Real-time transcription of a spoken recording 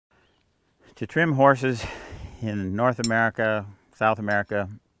To trim horses in North America, South America,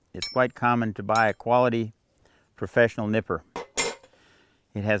 it's quite common to buy a quality professional nipper.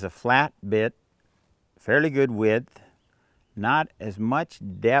 It has a flat bit, fairly good width, not as much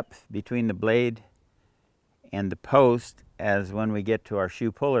depth between the blade and the post as when we get to our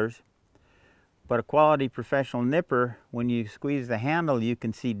shoe pullers. But a quality professional nipper, when you squeeze the handle, you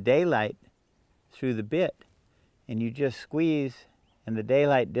can see daylight through the bit. And you just squeeze and the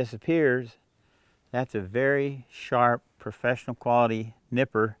daylight disappears. That's a very sharp, professional quality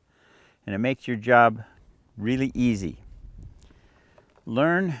nipper, and it makes your job really easy.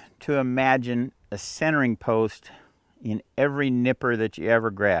 Learn to imagine a centering post in every nipper that you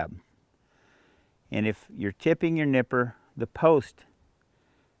ever grab. And if you're tipping your nipper, the post,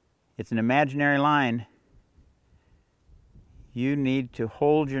 it's an imaginary line. You need to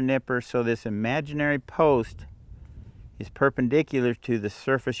hold your nipper so this imaginary post is perpendicular to the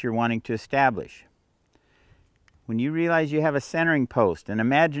surface you're wanting to establish. When you realize you have a centering post, an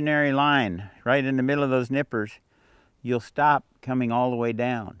imaginary line right in the middle of those nippers, you'll stop coming all the way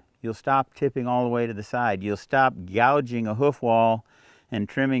down. You'll stop tipping all the way to the side. You'll stop gouging a hoof wall and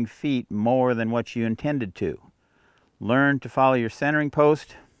trimming feet more than what you intended to. Learn to follow your centering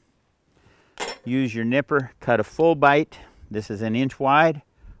post. Use your nipper, cut a full bite. This is 1 inch wide.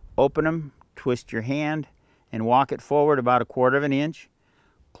 Open them, twist your hand, and walk it forward about 1/4 inch.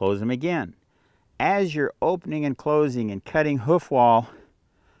 Close them again. As you're opening and closing and cutting hoof wall,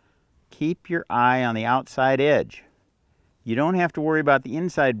 keep your eye on the outside edge. You don't have to worry about the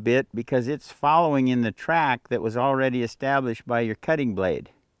inside bit because it's following in the track that was already established by your cutting blade.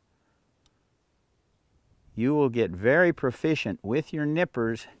 You will get very proficient with your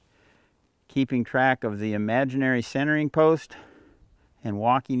nippers keeping track of the imaginary centering post and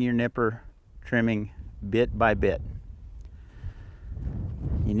walking your nipper, trimming bit by bit.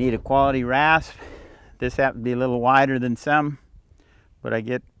 You need a quality rasp. This happens to be a little wider than some, but I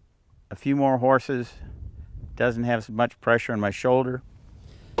get a few more horses. Doesn't have as much pressure on my shoulder.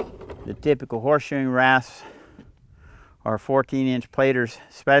 The typical horseshoeing rasps are 14-inch platers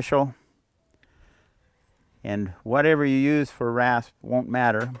special, and whatever you use for rasp won't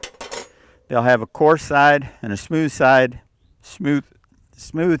matter. They'll have a coarse side and a smooth side, smooth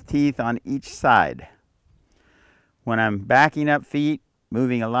teeth on each side. When I'm backing up feet,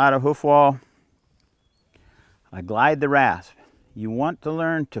 moving a lot of hoof wall, I glide the rasp. You want to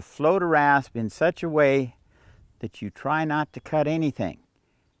learn to float a rasp in such a way that you try not to cut anything,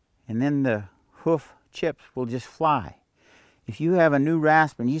 and then the hoof chips will just fly. If you have a new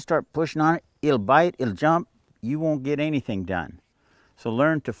rasp and you start pushing on it, it'll bite, it'll jump, you won't get anything done. So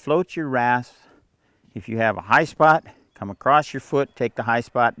learn to float your rasp. If you have a high spot, come across your foot, take the high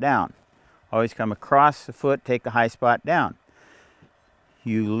spot down. Always come across the foot, take the high spot down.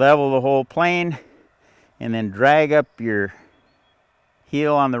 You level the whole plane and then drag up your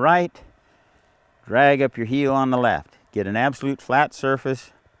heel on the right, drag up your heel on the left. Get an absolute flat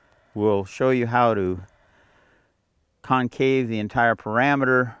surface. We'll show you how to concave the entire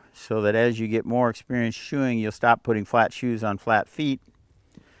parameter so that as you get more experience shoeing, you'll stop putting flat shoes on flat feet,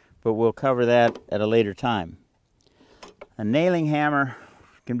 but we'll cover that at a later time. A nailing hammer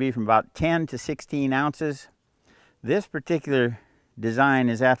can be from about 10 to 16 ounces. This particular design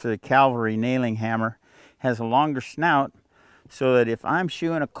is after the cavalry nailing hammer. Has a longer snout so that if I'm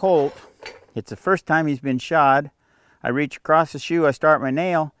shoeing a colt, it's the first time he's been shod, I reach across the shoe, I start my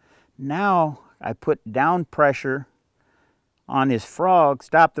nail. Now I put down pressure on his frog,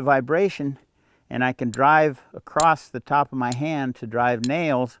 stop the vibration, and I can drive across the top of my hand to drive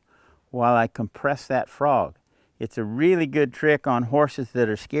nails while I compress that frog. It's a really good trick on horses that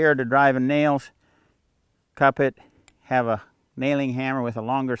are scared of driving nails. Cup it, have a nailing hammer with a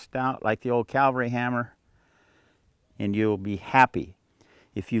longer snout like the old cavalry hammer, and you'll be happy.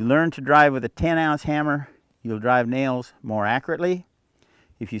 If you learn to drive with a 10-ounce hammer, you'll drive nails more accurately.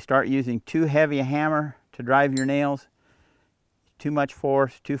 If you start using too heavy a hammer to drive your nails, too much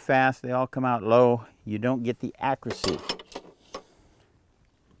force, too fast, they all come out low. You don't get the accuracy.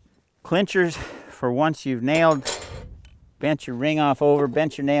 Clinchers for once you've nailed, bent your ring off over,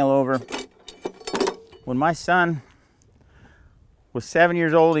 bent your nail over. When my son was 7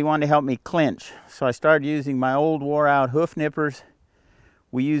 years old, he wanted to help me clinch. So I started using my old wore out hoof nippers.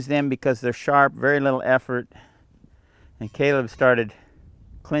 We use them because they're sharp, very little effort. And Caleb started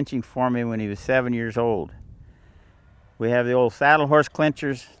clinching for me when he was 7 years old. We have the old saddle horse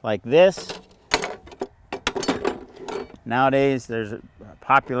clinchers like this. Nowadays there's a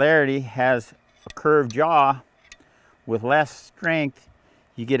popularity, has a curved jaw with less strength.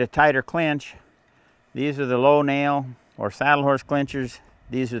 You get a tighter clinch. These are the low nail or saddle horse clinchers.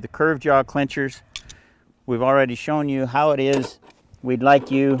 These are the curved jaw clinchers. We've already shown you how it is. We'd like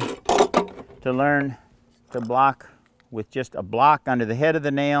you to learn to block with just a block under the head of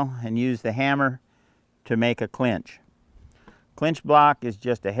the nail and use the hammer to make a clinch. Clinch block is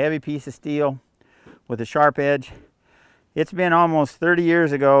just a heavy piece of steel with a sharp edge. It's been almost 30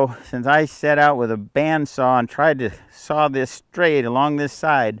 years ago since I set out with a bandsaw and tried to saw this straight along this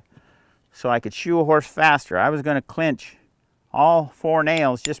side so I could shoe a horse faster. I was going to clinch all 4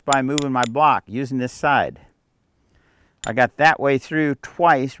 nails just by moving my block using this side. I got that way through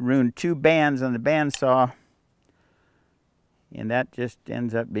twice, ruined 2 bands on the bandsaw, and that just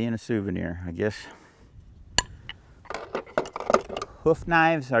ends up being a souvenir, I guess. Hoof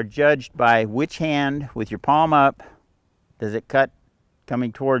knives are judged by which hand, with your palm up, does it cut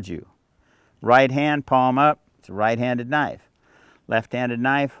coming towards you. Right hand, palm up, it's a right-handed knife. Left-handed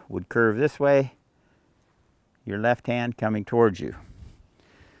knife would curve this way, your left hand coming towards you.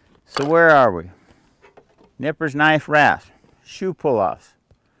 So where are we? Nippers, knife, rasp, shoe pull-offs.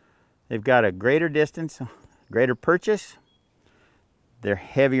 They've got a greater distance, greater purchase. They're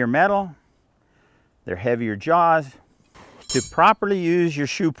heavier metal. They're heavier jaws. To properly use your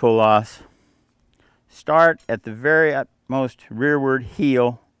shoe pull-offs, start at the very utmost rearward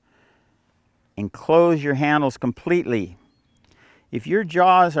heel and close your handles completely. If your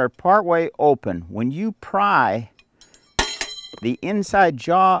jaws are partway open, when you pry, the inside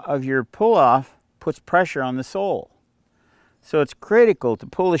jaw of your pull-off puts pressure on the sole. So it's critical to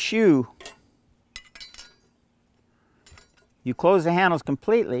pull a shoe. You close the handles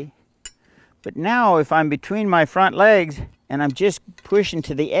completely, but now if I'm between my front legs and I'm just pushing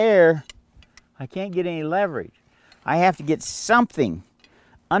to the air, I can't get any leverage. I have to get something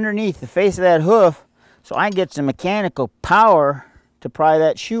underneath the face of that hoof so I get some mechanical power to pry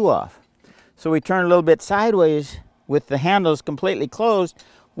that shoe off. So we turn a little bit sideways with the handles completely closed.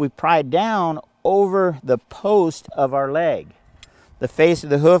 We pry down over the post of our leg. The face of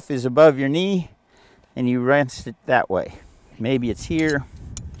the hoof is above your knee and you rest it that way. Maybe it's here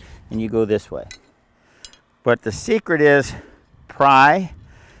and you go this way. But the secret is pry,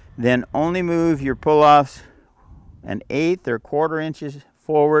 then only move your pull-offs 1/8 or 1/4 inches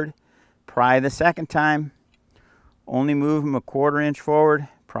forward. Pry the second time, only move them 1/4 inch forward.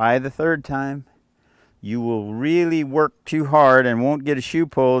 Pry the third time. You will really work too hard and won't get a shoe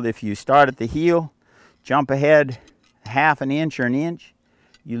pulled if you start at the heel, jump ahead 1/2 inch or 1 inch,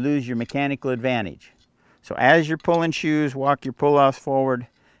 you lose your mechanical advantage. So as you're pulling shoes, walk your pull-offs forward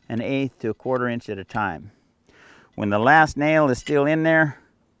 1/8 to 1/4 inch at a time. When the last nail is still in there,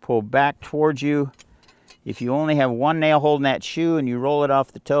 pull back towards you. If you only have 1 nail holding that shoe and you roll it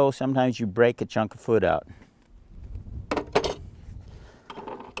off the toe, sometimes you break a chunk of foot out.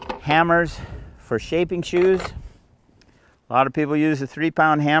 Hammers for shaping shoes. A lot of people use a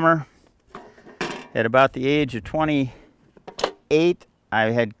 3-pound hammer. At about the age of 28, I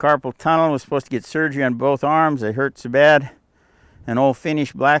had carpal tunnel, was supposed to get surgery on both arms. It hurt so bad. An old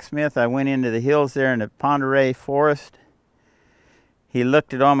Finnish blacksmith, I went into the hills there in the Ponderay forest. He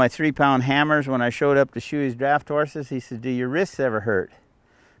looked at all my 3-pound hammers when I showed up to shoe his draft horses. He said, "Do your wrists ever hurt?"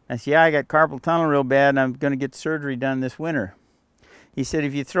 I said, "Yeah, I got carpal tunnel real bad and I'm going to get surgery done this winter." He said,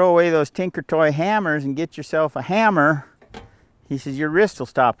 "If you throw away those Tinker Toy hammers and get yourself a hammer," he says, "your wrist will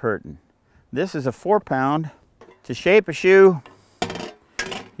stop hurting." This is a 4-pound. To shape a shoe,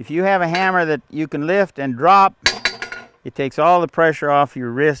 if you have a hammer that you can lift and drop, it takes all the pressure off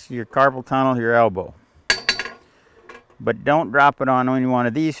your wrist, your carpal tunnel, your elbow. But don't drop it on any one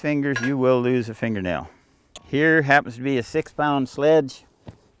of these fingers, you will lose a fingernail. Here happens to be a 6-pound sledge.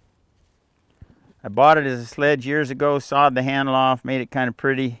 I bought it as a sledge years ago, sawed the handle off, made it kind of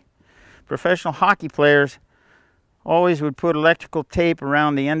pretty. Professional hockey players always would put electrical tape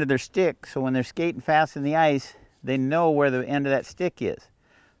around the end of their stick, so when they're skating fast in the ice, they know where the end of that stick is.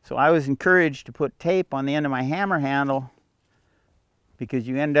 So I was encouraged to put tape on the end of my hammer handle because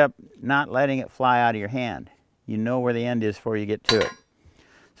you end up not letting it fly out of your hand. You know where the end is before you get to it.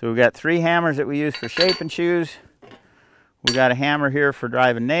 So we've got 3 hammers that we use for shaping shoes. We got a hammer here for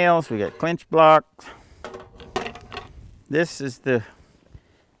driving nails. We got clinch blocks. This is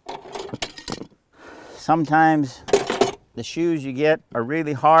sometimes the shoes you get are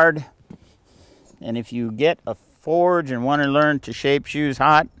really hard. And if you get a forge and want to learn to shape shoes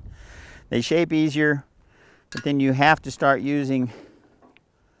hot, they shape easier. But then you have to start using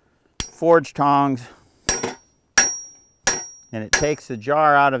forge tongs. And it takes the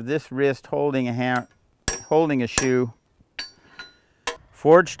jar out of this wrist holding a shoe.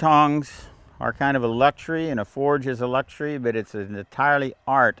 Forge tongs are kind of a luxury, and a forge is a luxury, but it's an entirely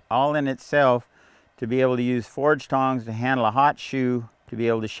art all in itself to be able to use forge tongs to handle a hot shoe to be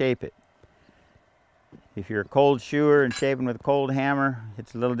able to shape it. If you're a cold shoer and shaping with a cold hammer,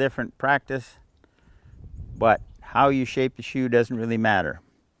 it's a little different practice, but how you shape the shoe doesn't really matter.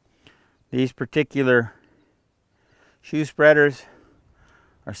 These particular shoe spreaders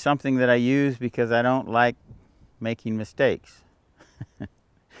are something that I use because I don't like making mistakes.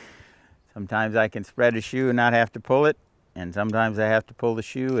 Sometimes I can spread a shoe and not have to pull it, and sometimes I have to pull the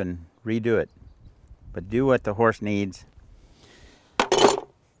shoe and redo it. But do what the horse needs.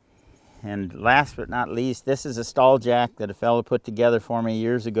 And last but not least, this is a stall jack that a fellow put together for me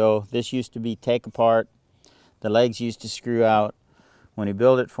years ago. This used to be take apart. The legs used to screw out. When he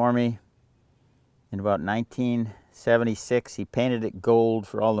built it for me in about 1976, he painted it gold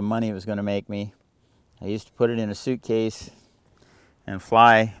for all the money it was going to make me. I used to put it in a suitcase and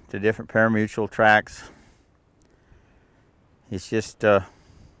fly to different parimutuel tracks. It's just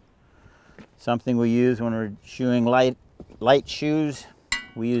something we use when we're shoeing light shoes.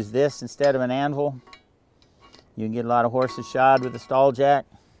 We use this instead of an anvil. You can get a lot of horses shod with a stall jack.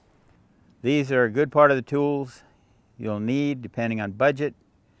 These are a good part of the tools you'll need depending on budget.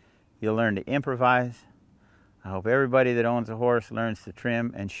 You'll learn to improvise. I hope everybody that owns a horse learns to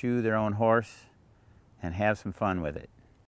trim and shoe their own horse and have some fun with it.